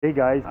Hey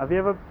guys, have you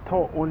ever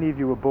thought only if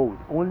you were bold,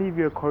 only if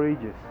you're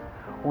courageous,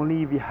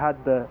 only if you had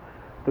the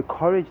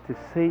courage to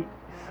say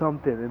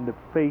something in the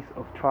face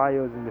of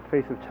trials, in the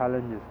face of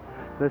challenges?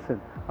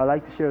 Listen, I'd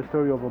like to share a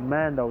story of a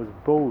man that was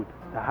bold,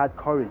 that had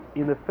courage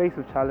in the face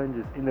of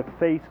challenges, in the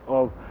face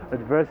of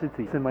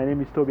adversity. Listen, my name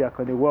is Toby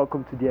Akande.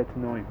 Welcome to Dare to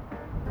Know Him.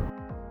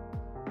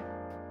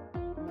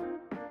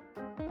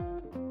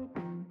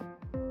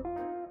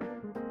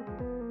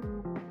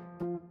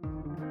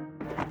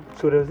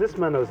 So there's this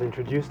man that was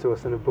introduced to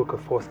us in the book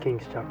of 1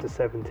 Kings chapter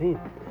 17.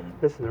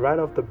 Listen, right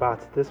off the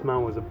bat, this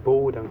man was a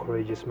bold and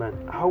courageous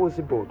man. How was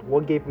he bold?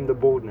 What gave him the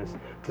boldness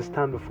to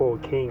stand before a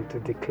king to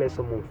declare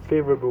some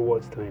unfavorable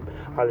words to him?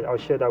 I'll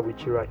share that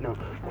with you right now.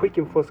 Quick,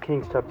 in 1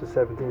 Kings chapter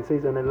 17, it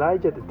says, And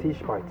Elijah the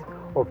Tishbite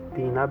of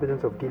the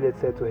inhabitants of Gilead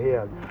said to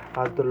Ahab,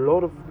 As the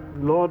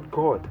Lord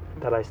God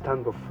that I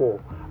stand before,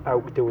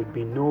 there would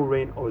be no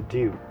rain or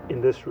dew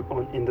in this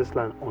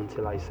land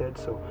until I said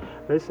so.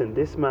 Listen,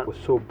 this man was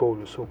so bold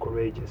and so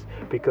courageous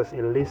because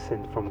he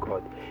listened from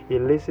God. He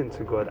listened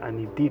to God and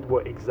he did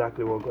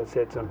exactly what God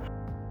said to him.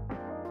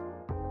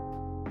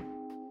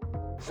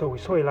 So we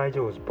saw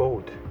Elijah was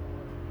bold.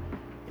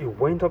 He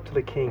went up to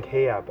the king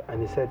Ahab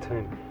and he said to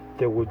him,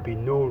 there would be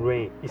no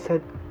rain. He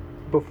said,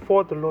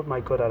 before the Lord my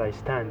God that I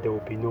stand, there will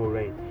be no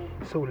rain.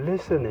 So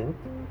listening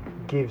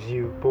gives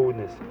you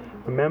boldness.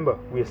 Remember,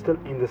 we are still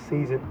in the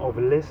season of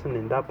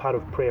listening, that part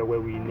of prayer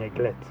where we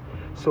neglect.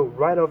 So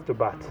right off the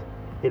bat,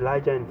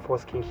 Elijah in 1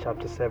 Kings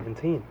chapter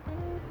 17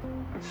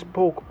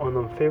 spoke on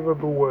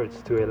unfavorable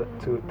words to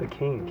the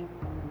king.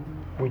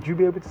 Would you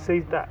be able to say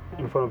that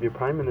in front of your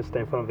prime minister,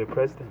 in front of your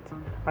president?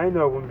 I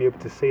know I wouldn't be able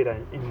to say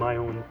that in my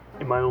own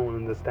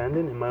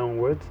understanding, in my own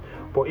words.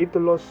 But if the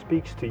Lord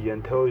speaks to you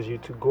and tells you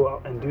to go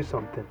out and do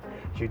something,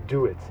 you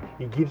do it.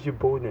 He gives you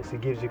boldness. He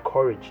gives you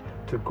courage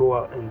to go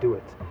out and do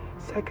it.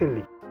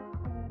 Secondly,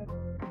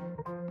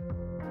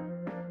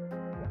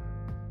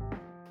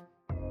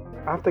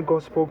 after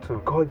God spoke to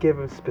him, God gave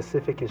him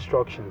specific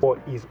instructions for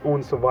his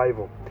own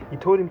survival. He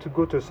told him to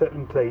go to a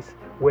certain place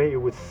where he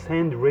would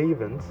send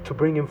ravens to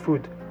bring him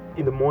food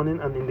in the morning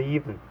and in the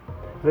evening.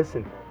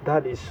 Listen,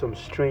 that is some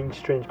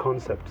strange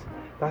concepts.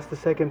 That's the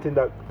second thing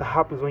that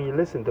happens when you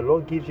listen. The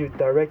Lord gives you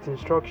direct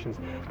instructions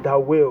that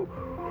will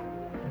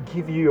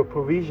give you your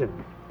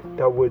provision,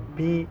 that would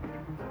be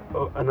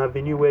an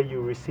avenue where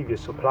you receive your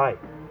supply.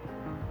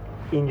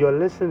 In your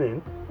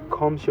listening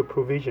comes your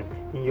provision.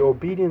 In your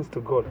obedience to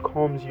God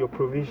comes your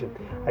provision.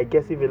 I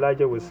guess if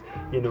Elijah was,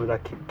 that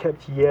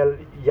kept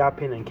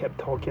yapping and kept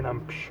talking,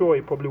 I'm sure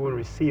he probably wouldn't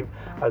receive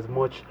as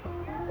much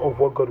of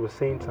what God was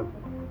saying to him.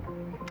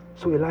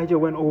 So Elijah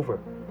went over.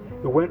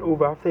 He went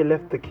over after he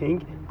left the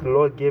king. The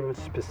Lord gave him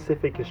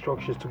specific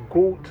instructions to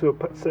go to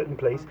a certain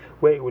place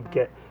where he would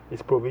get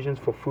his provisions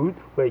for food,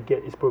 where he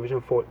get his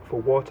provision for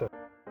water.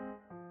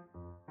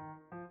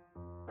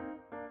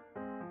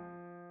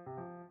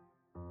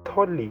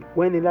 Thirdly,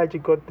 when Elijah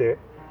got there,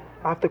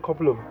 after a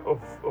couple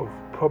of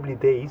probably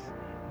days,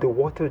 the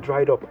water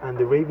dried up and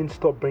the ravens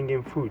stopped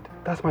bringing food.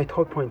 That's my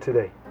third point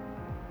today.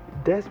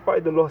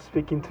 Despite the Lord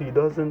speaking to you, He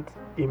doesn't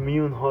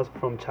immune us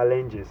from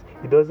challenges.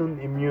 He doesn't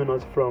immune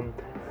us from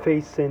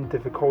facing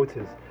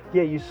difficulties.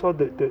 Yeah, you saw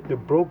the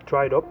brook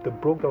dried up. The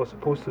brook that was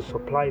supposed to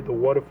supply the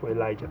water for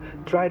Elijah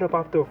dried up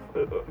after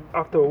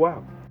a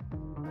while.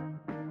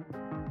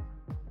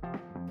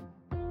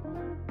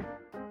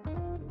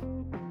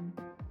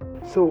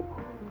 So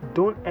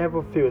don't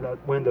ever feel that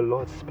when the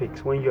Lord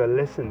speaks, when you are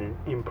listening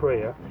in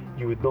prayer,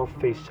 you would not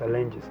face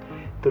challenges.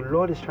 The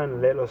Lord is trying to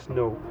let us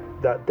know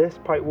that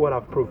despite what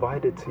I've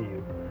provided to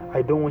you,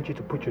 I don't want you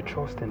to put your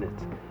trust in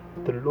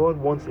it. The Lord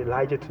wants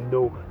Elijah to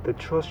know the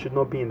trust should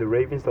not be in the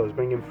ravens that was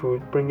bringing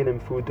him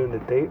food during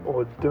the day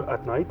or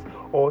at night,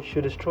 or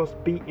should his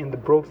trust be in the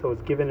brooks that was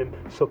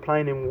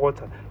supplying him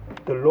water.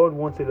 The Lord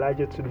wants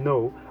Elijah to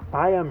know,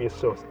 I am your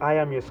source, I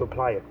am your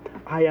supplier,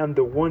 I am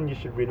the one you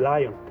should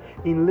rely on.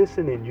 In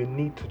listening, you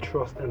need to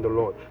trust in the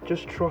Lord.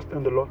 Just trust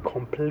in the Lord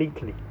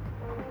completely.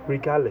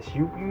 Regardless,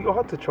 you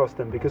ought to trust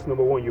Him because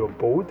number one, you're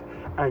bold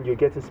and you're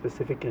getting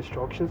specific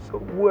instructions. So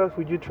who else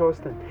would you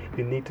trust in?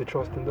 You need to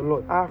trust in the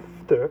Lord.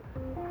 After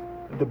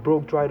the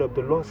brook dried up,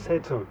 the Lord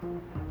said to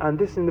him, and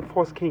this in the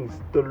 1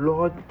 Kings, the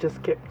Lord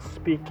just kept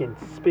speaking.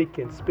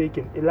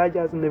 Elijah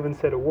hasn't even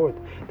said a word.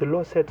 The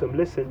Lord said to him,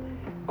 listen,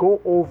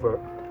 go over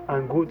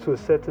and go to a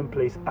certain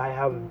place. I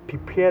have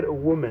prepared a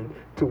woman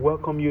to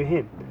welcome you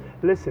in.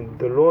 Listen,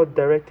 the Lord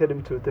directed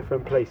him to a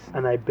different place,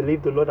 and I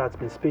believe the Lord has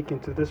been speaking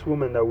to this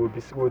woman that we'll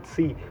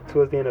see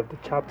towards the end of the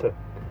chapter,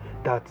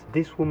 that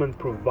this woman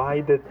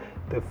provided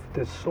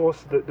the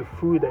source, the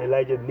food that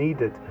Elijah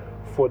needed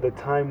for the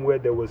time where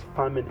there was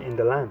famine in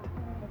the land.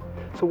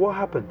 So what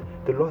happened?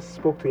 The Lord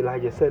spoke to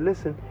Elijah, said,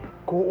 listen,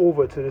 go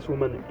over to this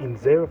woman in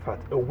Zarephath,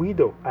 a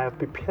widow. I have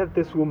prepared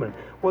this woman.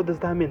 What does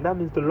that mean? That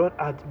means the Lord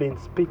has been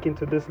speaking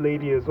to this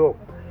lady as well.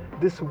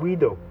 This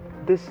widow,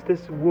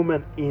 this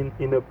woman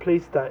in a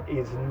place that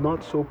is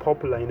not so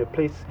popular, in a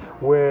place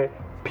where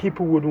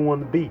people wouldn't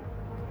want to be.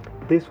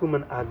 this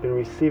woman had been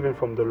receiving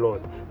from the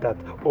Lord that,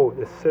 oh,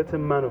 a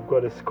certain man of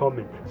God is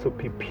coming, so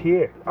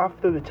prepare.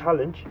 After the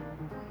challenge,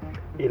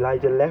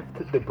 Elijah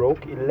left the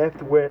brook. He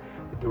left where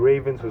the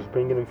ravens was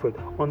bringing him food.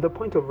 On the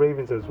point of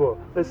ravens as well,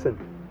 listen,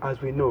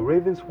 as we know,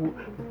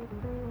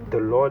 the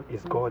Lord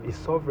is God, is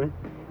sovereign.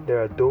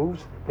 There are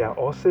doves, there are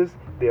horses,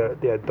 there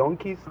are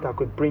donkeys that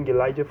could bring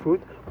Elijah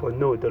food. But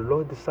no, the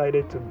Lord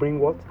decided to bring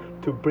what?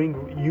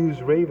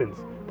 Use ravens.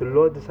 The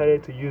Lord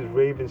decided to use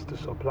ravens to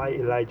supply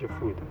Elijah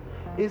food.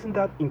 Isn't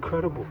that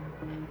incredible?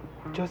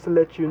 Just to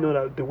let you know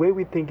that the way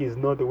we think is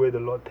not the way the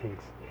Lord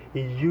thinks.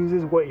 He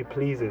uses what He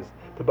pleases.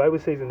 The Bible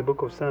says in the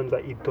book of Psalms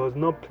that He does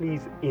not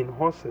please in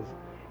horses.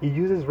 He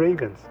uses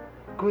ravens.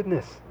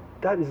 Goodness,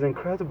 that is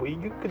incredible.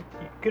 You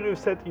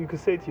could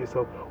say to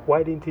yourself,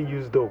 why didn't He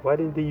use dove? Why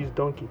didn't He use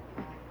donkey?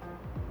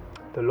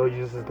 The Lord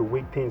uses the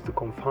weak things to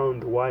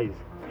confound the wise.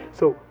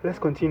 So let's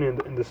continue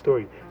in the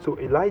story. So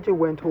Elijah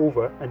went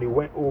over, and he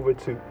went over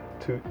to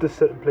this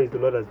certain place the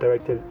Lord has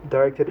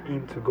directed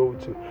him to go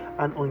to.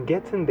 And on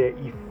getting there,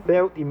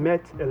 he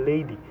met a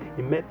lady.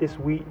 He met this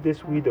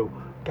widow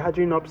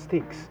gathering up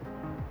sticks.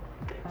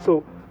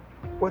 So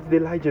what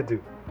did Elijah do?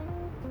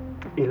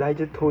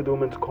 Elijah told the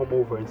woman to come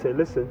over and say,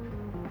 listen,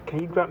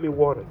 can you grab me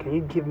water?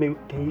 Can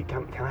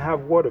I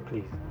have water,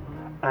 please?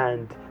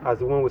 And as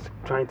the woman was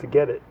trying to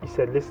get it, he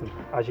said, listen,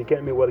 as you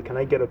get me water, can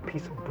I get a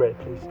piece of bread,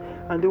 please?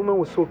 And the woman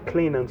was so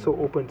clean and so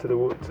open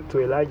to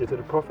Elijah, to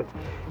the prophet.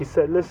 He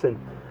said, listen,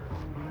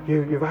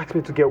 you've asked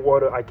me to get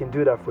water. I can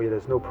do that for you.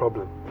 There's no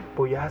problem.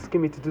 But you're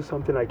asking me to do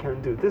something I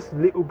can't do. This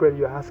little bread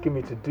you're asking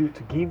me to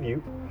give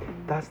you,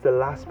 that's the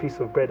last piece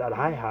of bread that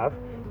I have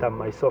that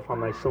myself and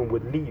my son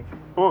would live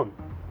on.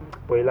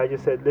 But Elijah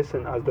said,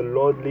 listen, as the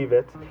Lord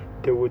liveth,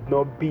 there would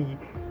not be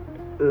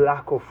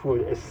lack of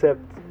food except,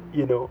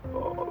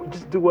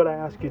 just do what I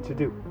ask you to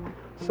do.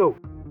 So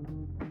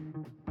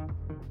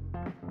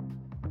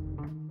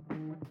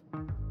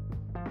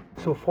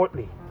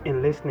fourthly,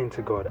 in listening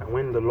to God, and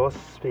when the Lord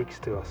speaks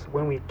to us,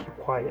 when we keep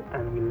quiet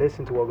and we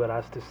listen to what God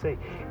has to say,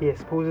 He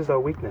exposes our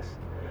weakness.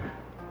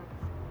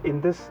 In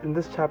this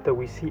chapter,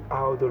 we see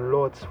how the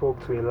Lord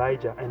spoke to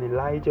Elijah, and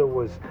Elijah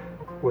was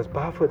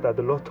baffled that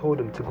the Lord told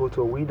him to go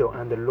to a widow,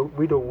 and the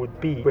widow would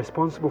be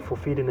responsible for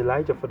feeding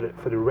Elijah for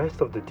the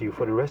rest of the due,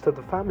 for the rest of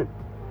the famine.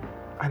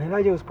 And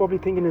Elijah was probably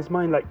thinking in his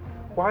mind, like,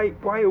 why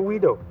a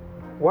widow?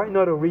 Why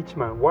not a rich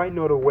man? Why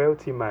not a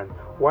wealthy man?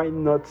 Why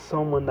not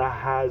someone that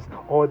has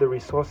all the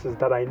resources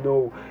that I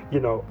know,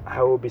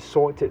 I will be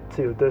sorted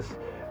till this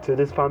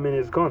famine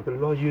is gone? The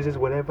Lord uses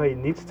whatever He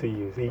needs to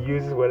use. He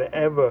uses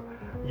whatever,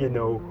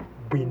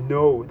 we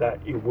know that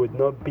it would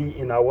not be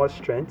in our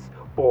strength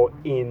or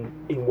in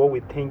what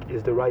we think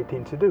is the right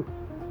thing to do.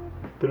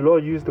 The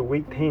Lord used the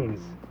weak things.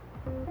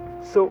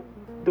 So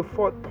the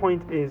fourth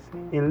point is,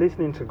 in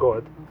listening to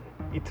God,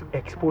 it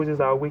exposes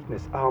our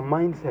weakness, our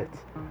mindset,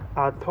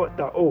 our thought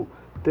that, oh,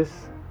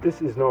 this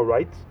is not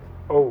right.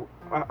 Oh,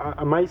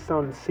 I might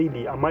sound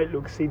silly, I might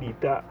look silly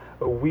that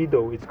a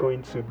widow is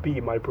going to be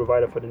my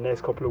provider for the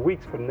next couple of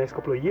weeks, for the next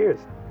couple of years.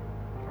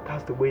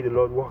 That's the way the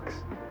Lord works.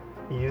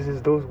 He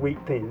uses those weak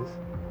things,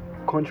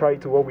 contrary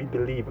to what we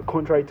believe,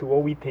 contrary to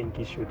what we think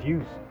He should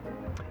use.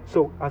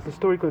 So as the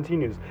story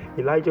continues,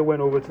 Elijah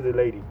went over to the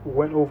lady.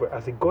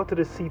 As he got to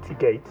the city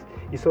gate,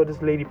 he saw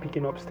this lady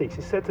picking up sticks.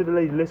 He said to the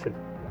lady, listen,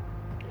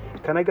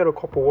 can I get a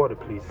cup of water,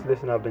 please?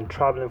 Listen, I've been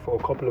traveling for a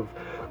couple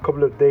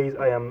of days.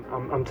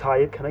 I'm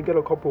tired. Can I get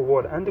a cup of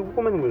water? And the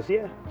woman was,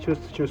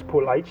 she was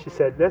polite. She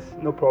said, yes,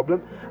 no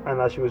problem.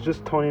 And as she was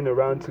just turning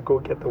around to go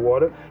get the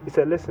water, he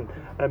said, listen,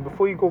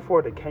 before you go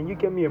further, can you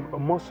get me a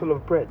morsel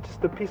of bread,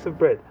 just a piece of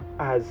bread,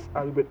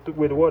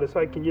 with water, so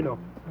I can,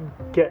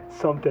 get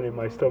something in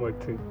my stomach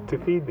to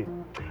feed me?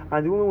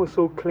 And the woman was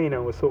so clean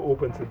and was so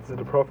open to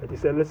the prophet. He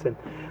said, listen,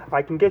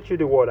 I can get you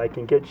the water. I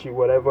can get you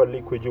whatever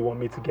liquid you want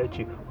me to get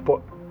you.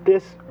 But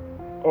this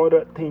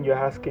other thing you're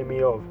asking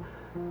me of,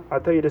 I'll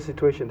tell you the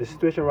situation. The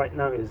situation right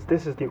now is,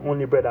 this is the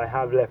only bread I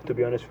have left, to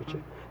be honest with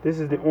you. This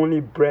is the only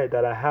bread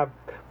that I have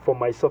for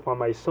myself and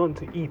my son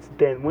to eat.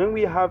 Then when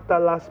we have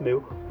that last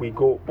meal, we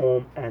go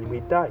home and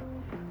we die.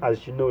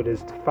 As you know,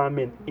 there's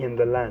famine in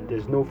the land.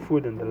 There's no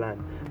food in the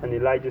land. And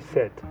Elijah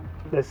said,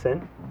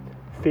 listen,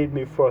 feed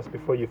me first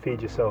before you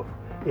feed yourself.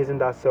 Isn't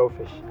that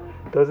selfish?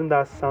 Doesn't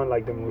that sound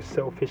like the most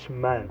selfish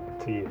man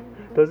to you?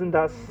 Doesn't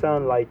that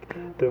sound like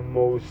the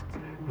most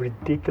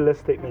ridiculous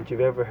statement you've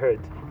ever heard?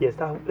 Yes,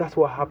 that's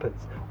what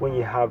happens when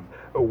you have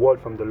a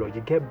word from the Lord.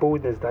 You get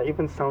boldness that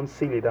even sounds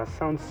silly, that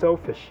sounds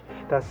selfish,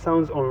 that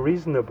sounds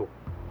unreasonable.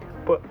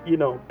 But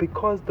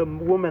because the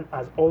woman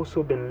has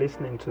also been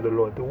listening to the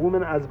Lord,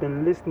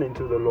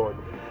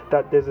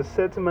 that there's a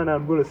certain man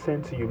I'm going to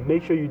send to you.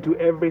 Make sure you do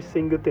every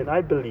single thing.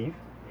 I believe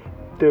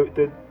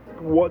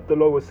what the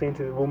Lord was saying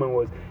to the woman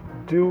was,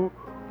 do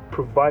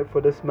provide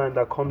for this man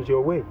that comes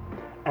your way,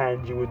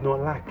 and you would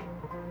not lack.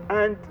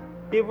 And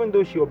even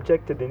though she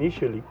objected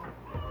initially,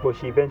 but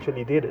she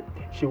eventually did it.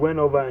 She went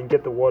over and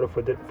get the water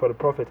for the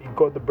prophet. He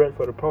got the bread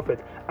for the prophet,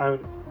 and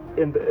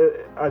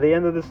at the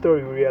end of the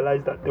story, we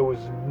realized that there was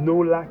no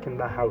lack in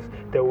that house.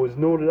 There was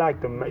no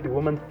lack. The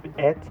woman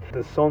ate,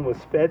 the son was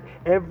fed.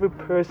 Every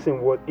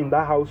person was in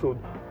that household,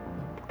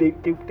 they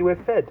were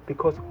fed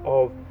because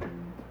of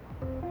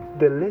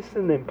the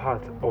listening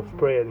part of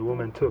prayer the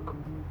woman took.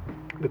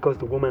 Because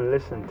the woman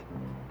listened.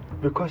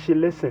 Because she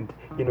listened,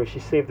 she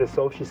saved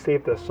herself, she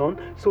saved her son.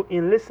 So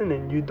in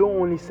listening, you don't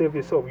only save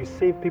yourself, you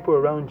save people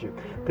around you.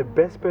 The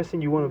best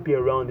person you want to be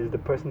around is the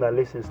person that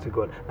listens to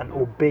God and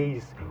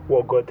obeys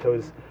what God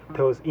tells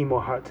him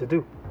or her to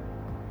do.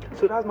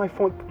 So that's my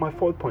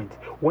fourth point.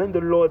 When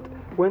the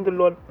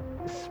Lord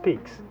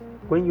speaks,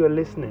 when you are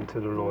listening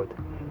to the Lord,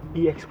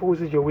 He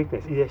exposes your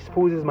weakness. He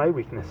exposes my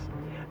weakness.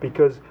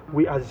 Because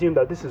we assume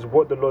that this is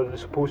what the Lord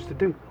is supposed to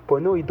do.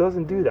 But no, He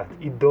doesn't do that.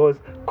 He does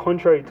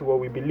contrary to what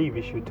we believe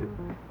He should do.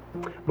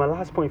 My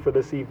last point for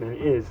this evening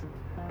is,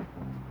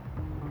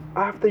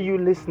 after you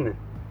listening,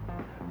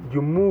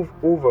 you move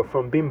over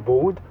from being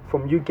bold,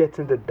 from you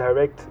getting the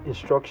direct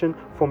instruction,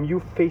 from you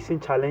facing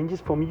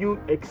challenges, from you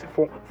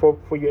for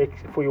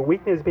your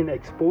weakness being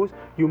exposed,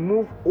 you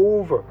move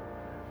over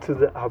to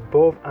the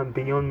above and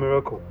beyond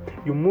miracle.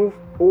 You move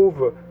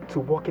over to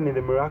walking in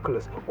the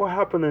miraculous. What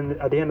happened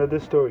at the end of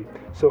this story?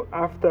 So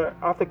after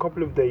a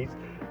couple of days,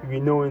 we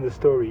know in the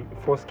story,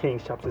 1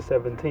 Kings chapter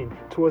 17,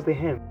 towards the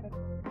end,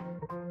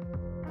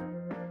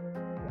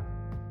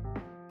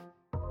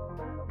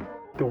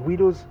 the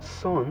widow's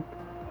son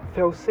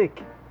fell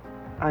sick,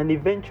 and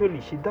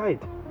eventually she died.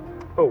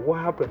 Oh,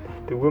 what happened?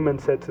 The woman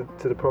said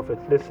to the prophet,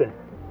 listen,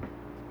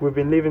 we've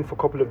been living for a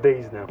couple of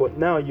days now, but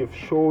now you've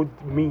showed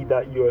me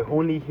that you're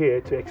only here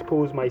to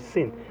expose my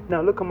sin.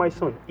 Now look at my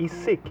son, he's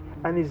sick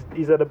and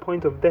he's at the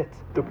point of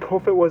death. The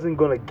prophet wasn't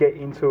going to get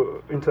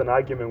into an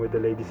argument with the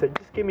lady. He said,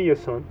 just give me your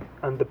son.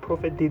 And the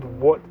prophet did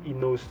what he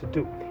knows to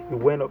do. He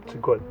went up to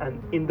God.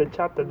 And in the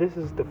chapter, this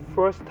is the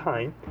first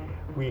time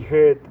we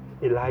heard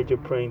Elijah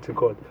praying to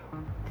God.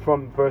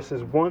 From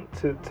verses 1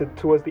 to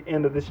towards the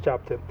end of this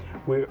chapter,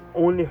 we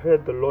only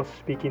heard the Lord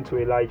speaking to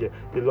Elijah.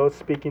 The Lord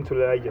speaking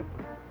to Elijah.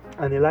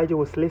 And Elijah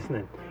was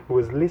listening. He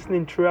was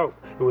listening throughout.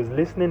 He was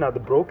listening at the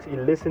brooks. He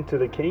listened to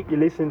the king. He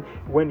listened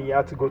when he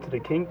had to go to the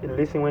king. He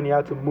listened when he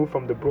had to move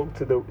from the brook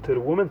to the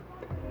woman.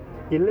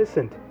 He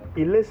listened.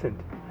 He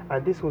listened.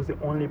 And this was the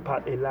only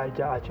part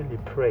Elijah actually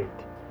prayed.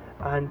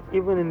 And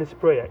even in his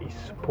prayer, he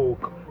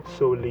spoke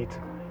so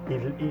little.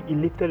 He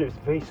lifted his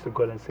face to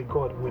God and said,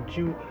 God, would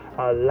you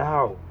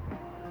allow...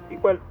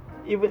 Well,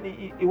 it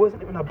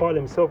wasn't even about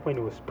himself when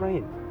he was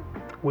praying.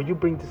 Would you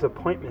bring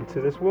disappointment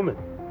to this woman?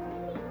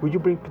 Would you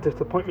bring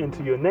disappointment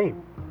to your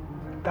name?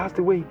 That's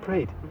the way he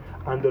prayed.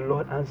 And the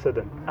Lord answered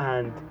him.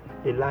 And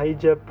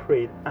Elijah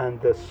prayed,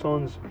 and the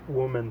son's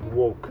woman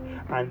woke.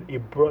 And he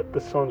brought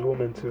the son's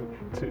woman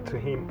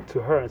to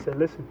her and said,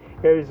 listen,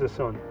 here is the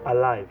son,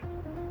 alive.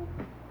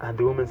 And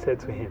the woman said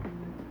to him,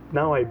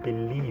 now I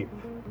believe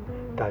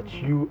that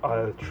you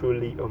are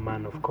truly a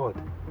man of God.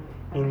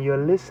 In your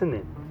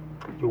listening,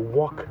 you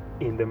walk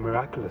in the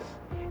miraculous.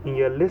 In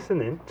your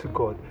listening to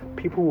God,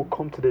 people will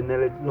come to the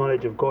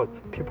knowledge of God.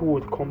 People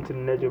will come to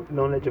the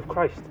knowledge of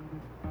Christ.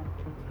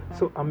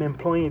 So I'm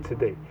imploring you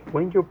today,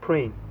 when you're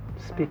praying,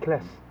 speak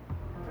less,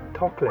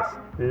 talk less,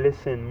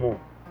 listen more.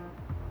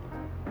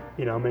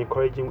 I'm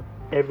encouraging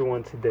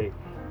everyone today,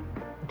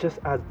 just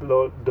as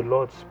the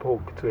Lord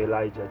spoke to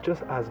Elijah,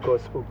 just as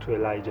God spoke to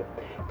Elijah,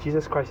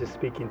 Jesus Christ is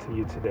speaking to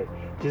you today.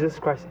 Jesus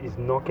Christ is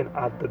knocking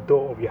at the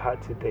door of your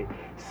heart today,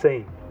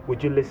 saying,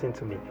 would you listen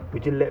to me?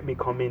 Would you let me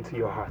come into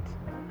your heart?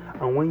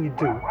 And when you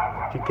do,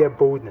 you get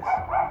boldness.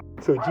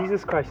 So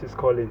Jesus Christ is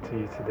calling to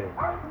you today,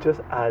 just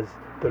as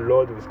the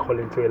Lord was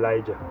calling to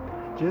Elijah.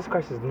 Jesus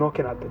Christ is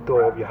knocking at the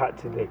door of your heart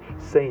today,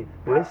 saying,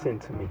 listen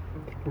to me.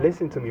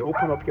 Listen to me.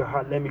 Open up your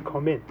heart. Let me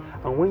come in.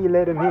 And when you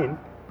let him in,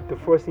 the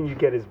first thing you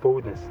get is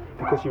boldness,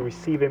 because you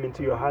receive him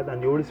into your heart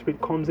and the Holy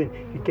Spirit comes in.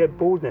 You get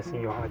boldness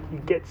in your heart. You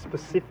get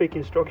specific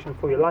instruction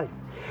for your life.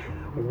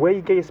 Where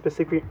you get your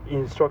specific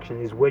instruction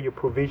is where your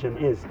provision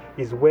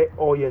is where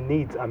all your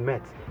needs are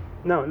met.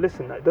 Now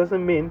listen, that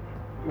doesn't mean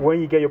when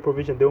you get your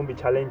provision there won't be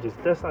challenges.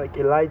 Just like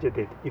Elijah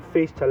did, he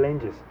faced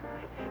challenges.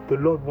 The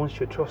Lord wants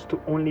your trust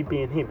to only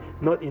be in him,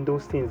 not in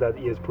those things that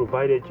he has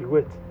provided you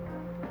with.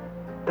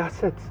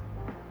 That's it.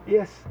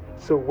 Yes.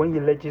 So when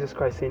you let Jesus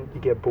Christ in,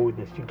 you get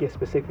boldness. You get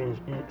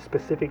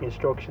specific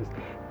instructions.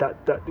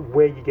 That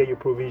where you get your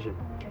provision.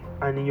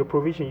 And in your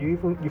provision,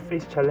 you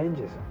face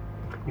challenges.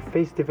 You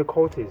face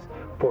difficulties.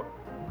 But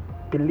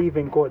believe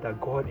in God that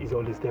God is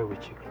always there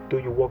with you. Though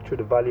you walk through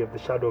the valley of the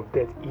shadow of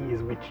death, he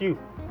is with you.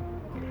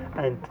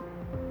 And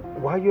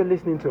while you're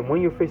listening to him,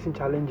 when you're facing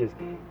challenges,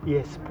 he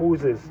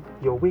exposes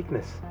your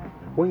weakness.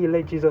 When you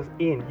let Jesus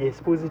in, he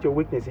exposes your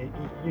weakness.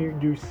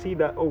 You see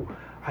that, oh,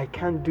 I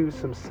can't do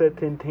some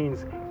certain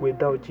things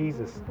without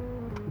Jesus.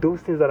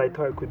 Those things that I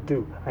thought I could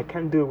do, I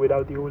can't do it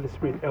without the Holy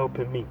Spirit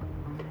helping me.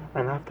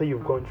 And after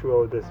you've gone through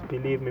all this,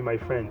 believe me, my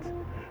friends,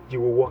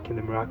 you will walk in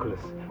the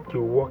miraculous.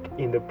 You will walk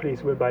in the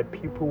place whereby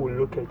people will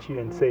look at you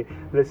and say,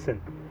 listen,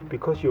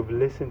 because you've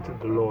listened to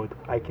the Lord,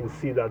 I can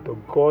see that the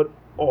God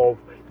of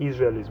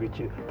Israel is with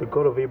you. The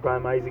God of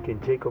Abraham, Isaac,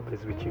 and Jacob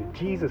is with you.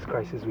 Jesus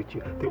Christ is with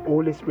you. The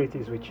Holy Spirit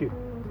is with you.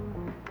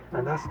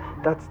 And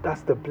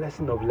that's the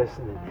blessing of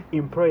listening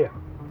in prayer.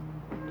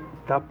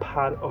 That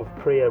part of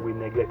prayer we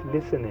neglect,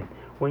 listening.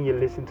 When you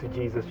listen to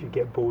Jesus, you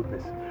get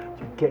boldness.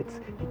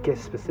 You get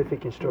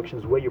specific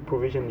instructions where your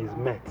provision is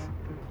met.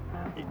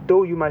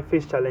 Though you might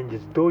face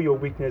challenges, though your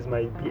weakness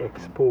might be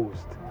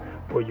exposed,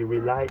 but you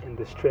rely on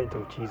the strength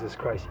of Jesus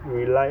Christ. You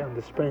rely on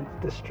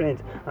the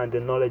strength and the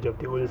knowledge of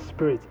the Holy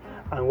Spirit.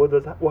 And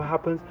what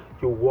happens?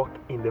 You walk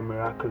in the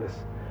miraculous.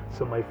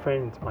 So my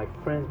friends, my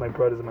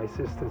brothers, my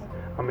sisters,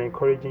 I'm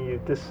encouraging you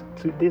this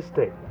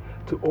day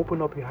to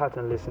open up your heart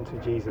and listen to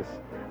Jesus.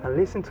 And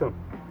listen to Him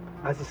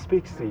as He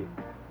speaks to you.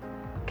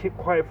 Keep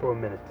quiet for a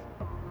minute.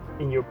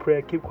 In your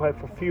prayer, keep quiet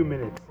for a few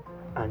minutes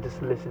and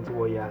just listen to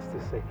what He has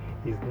to say.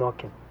 He's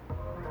knocking.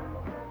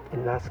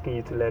 He's asking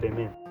you to let Him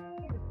in.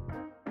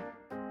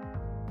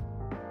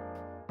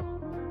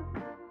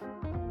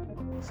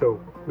 So,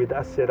 with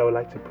that said, I would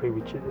like to pray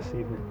with you this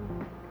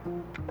evening.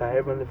 That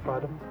Heavenly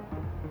Father,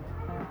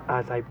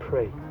 as I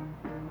pray,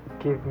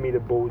 give me the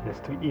boldness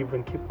to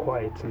even keep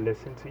quiet to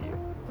listen to you.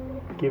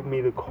 Give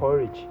me the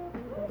courage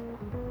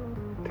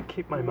to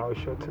keep my mouth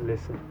shut to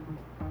listen.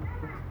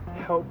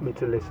 Help me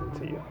to listen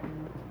to you.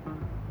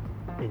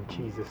 In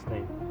Jesus'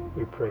 name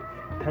we pray.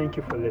 Thank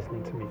you for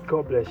listening to me.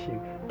 God bless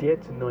you. Dare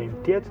to know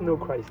Him. Dare to know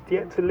Christ.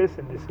 Dare to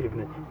listen this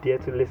evening. Dare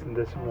to listen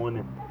this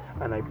morning.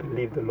 And I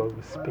believe the Lord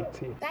will speak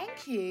to you.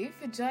 Thank you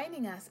for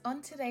joining us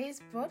on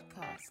today's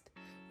broadcast.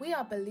 We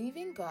are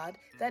believing God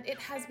that it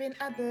has been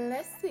a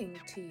blessing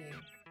to you.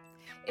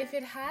 If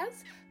it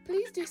has,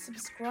 please do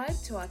subscribe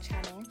to our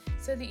channel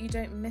so that you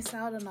don't miss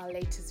out on our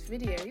latest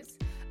videos,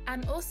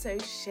 and also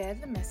share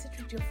the message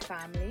with your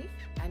family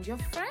and your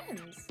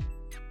friends.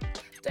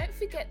 Don't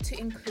forget to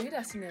include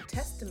us in your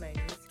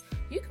testimonies.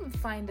 You can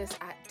find us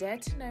at Dare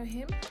to Know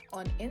Him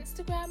on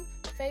Instagram,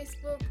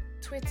 Facebook,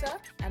 Twitter,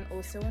 and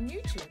also on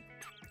YouTube.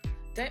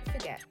 Don't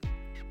forget,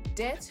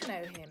 dare to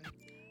know Him,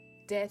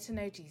 dare to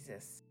know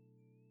Jesus.